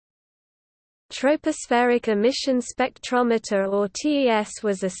Tropospheric Emission Spectrometer or TES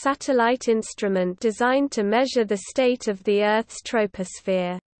was a satellite instrument designed to measure the state of the Earth's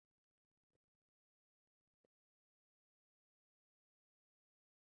troposphere.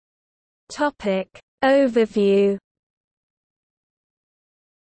 Overview.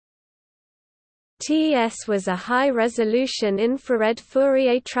 TES was a high-resolution infrared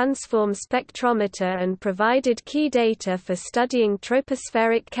Fourier transform spectrometer and provided key data for studying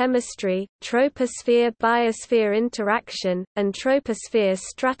tropospheric chemistry, troposphere-biosphere interaction, and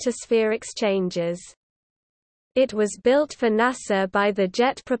troposphere-stratosphere exchanges. It was built for NASA by the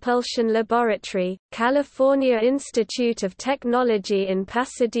Jet Propulsion Laboratory, California Institute of Technology in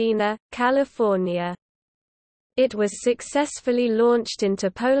Pasadena, California. It was successfully launched into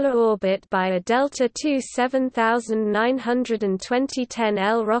polar orbit by a Delta II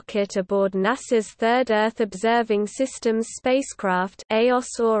 7920-10L rocket aboard NASA's Third Earth Observing Systems spacecraft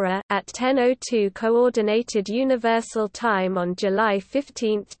 (EOS-AURA) at 10:02 Coordinated Universal Time on July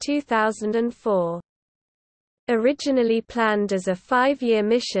 15, 2004. Originally planned as a 5-year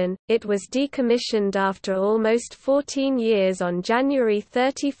mission, it was decommissioned after almost 14 years on January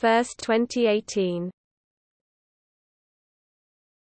 31, 2018.